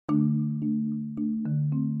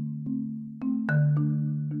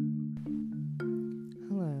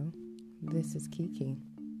This is Kiki.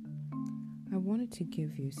 I wanted to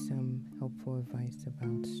give you some helpful advice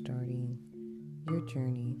about starting your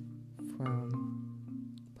journey from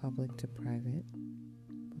public to private.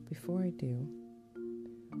 But before I do,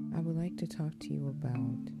 I would like to talk to you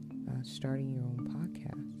about starting your own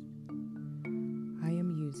podcast. I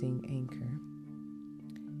am using Anchor.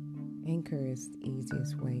 Anchor is the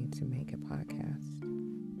easiest way to make a podcast.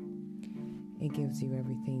 It gives you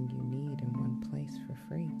everything you need in one place for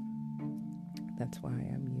free. That's why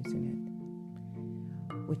I'm using it,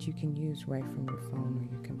 which you can use right from your phone or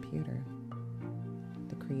your computer.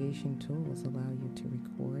 The creation tools allow you to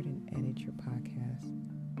record and edit your podcast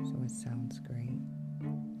so it sounds great.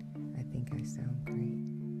 I think I sound great.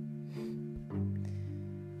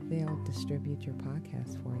 They'll distribute your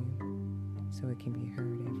podcast for you so it can be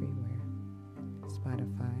heard everywhere.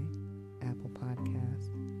 Spotify, Apple Podcasts,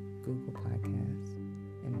 Google Podcasts,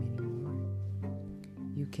 and many more.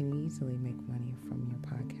 You can easily make money from your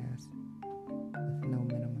podcast with no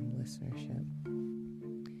minimum listenership.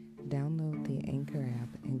 Download the Anchor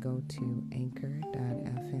app and go to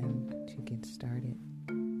anchor.fm to get started.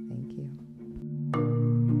 Thank you.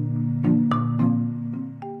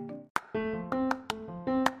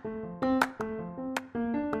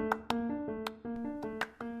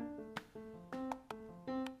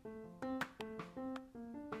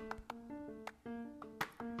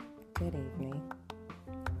 Good evening.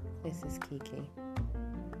 This is Kiki.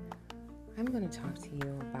 I'm going to talk to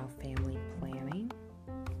you about family planning.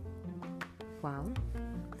 Well,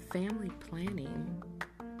 family planning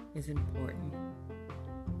is important.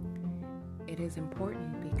 It is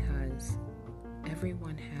important because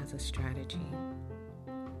everyone has a strategy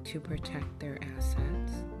to protect their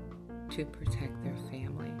assets, to protect their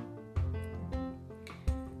family.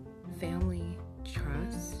 Family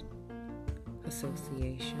trusts,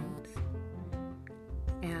 associations,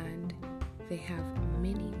 and they have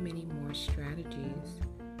many, many more strategies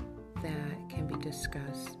that can be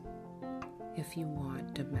discussed if you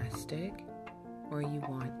want domestic or you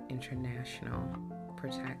want international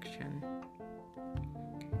protection.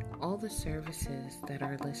 All the services that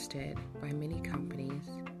are listed by many companies,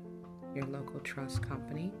 your local trust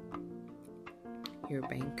company, your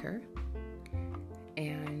banker,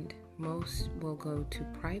 and most will go to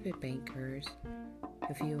private bankers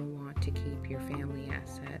if you want to keep your family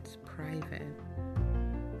assets private.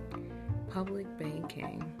 Public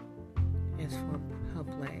banking is for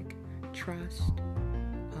public trust,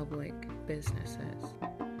 public businesses,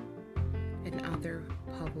 and other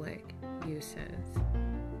public uses.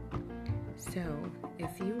 So,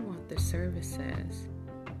 if you want the services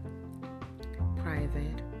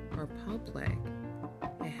private or public,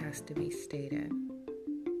 it has to be stated.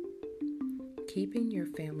 Keeping your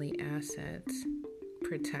family assets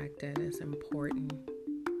protected is important.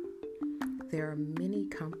 There are many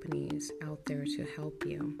companies out there to help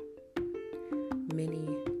you,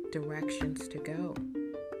 many directions to go.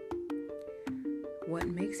 What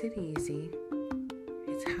makes it easy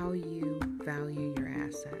is how you value your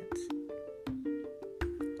assets.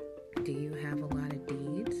 Do you have a lot of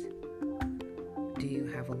deeds? Do you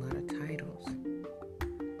have a lot of titles?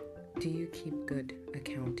 Do you keep good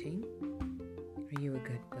accounting? Are you a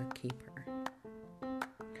good bookkeeper?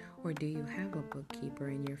 Or do you have a bookkeeper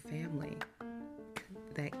in your family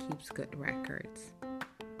that keeps good records?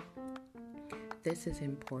 This is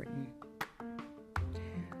important.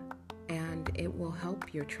 And it will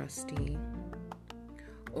help your trustee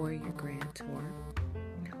or your grantor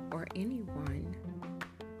or anyone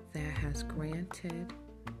that has granted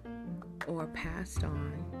or passed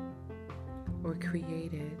on or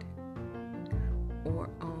created or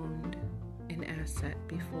owned an asset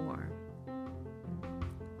before.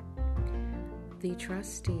 The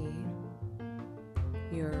trustee,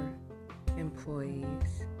 your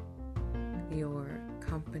employees, your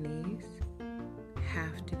companies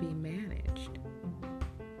have to be managed.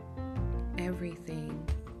 Everything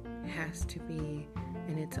has to be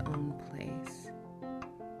in its own place.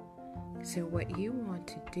 So what you want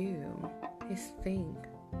to do is think,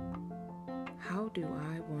 how do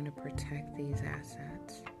I want to protect these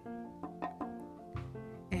assets?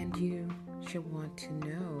 And you should want to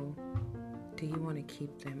know, do you want to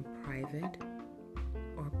keep them private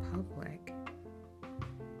or public?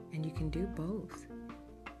 And you can do both.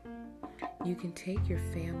 You can take your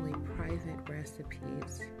family private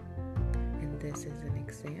recipes, and this is an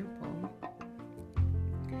example,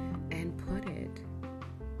 and put it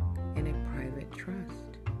in a private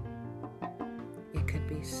trust. It could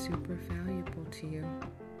be super valuable to you.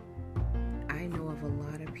 I know of a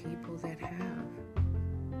lot of people that have.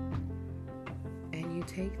 And you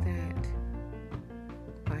take that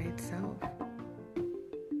by itself.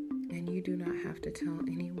 And you do not have to tell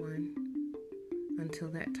anyone until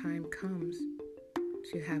that time comes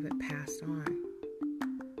to have it passed on.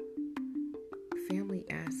 Family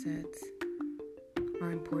assets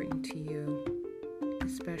are important to you,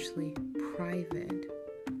 especially private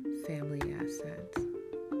family assets.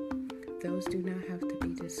 Those do not have to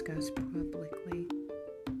be discussed publicly,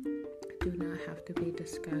 do not have to be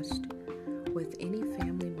discussed with any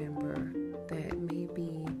family member that may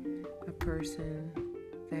be a person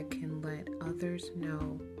that can let others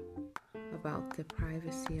know about the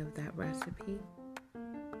privacy of that recipe.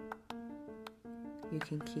 You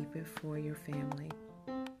can keep it for your family.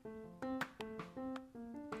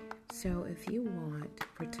 So if you want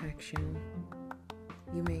protection,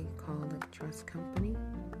 you may call a trust company,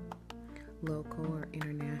 local or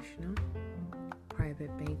international,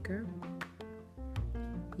 private banker.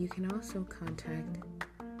 You can also contact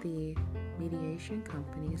the mediation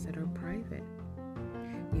companies that are private.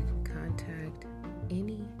 You can contact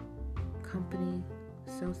any company,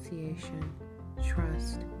 association,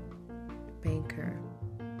 trust, banker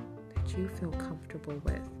that you feel comfortable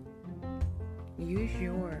with. Use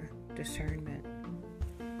your discernment.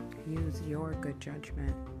 Use your good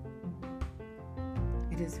judgment.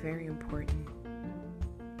 It is very important.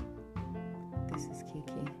 This is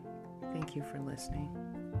Kiki. Thank you for listening.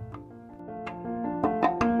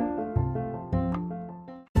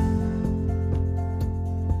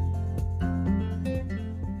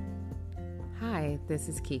 Hi, this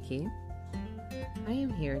is Kiki. I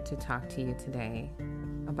am here to talk to you today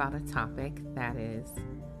about a topic that is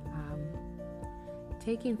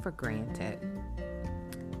taken for granted.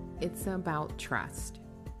 It's about trust.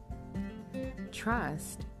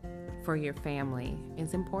 Trust for your family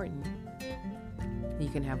is important. You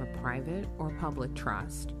can have a private or public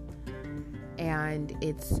trust, and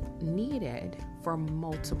it's needed for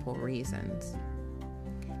multiple reasons.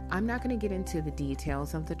 I'm not going to get into the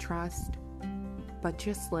details of the trust, but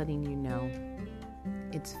just letting you know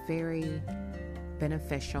it's very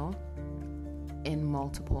beneficial in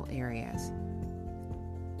multiple areas.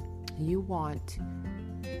 You want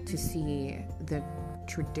to see the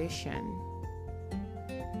tradition.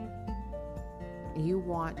 You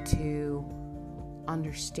want to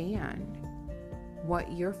understand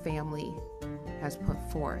what your family has put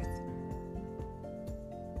forth.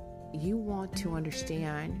 You want to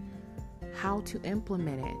understand how to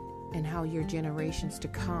implement it and how your generations to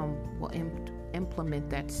come will implement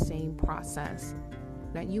that same process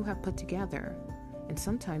that you have put together, and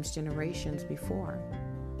sometimes generations before.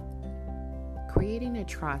 Creating a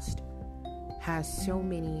trust has so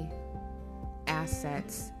many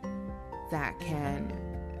assets that can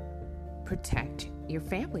protect your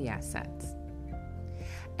family assets.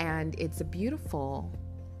 And it's a beautiful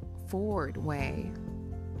forward way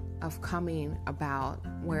of coming about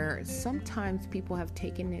where sometimes people have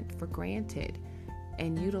taken it for granted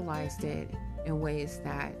and utilized it in ways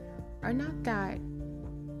that are not that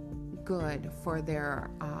good for their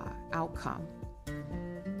outcome.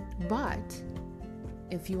 But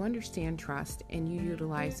if you understand trust and you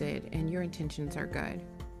utilize it and your intentions are good,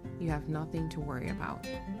 you have nothing to worry about.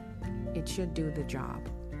 It should do the job.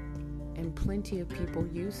 And plenty of people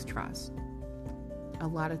use trust. A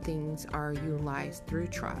lot of things are utilized through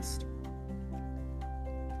trust.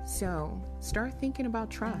 So start thinking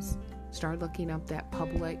about trust. Start looking up that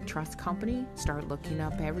public trust company. Start looking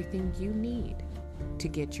up everything you need to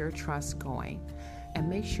get your trust going. And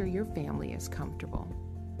make sure your family is comfortable.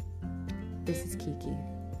 This is Kiki.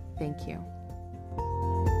 Thank you.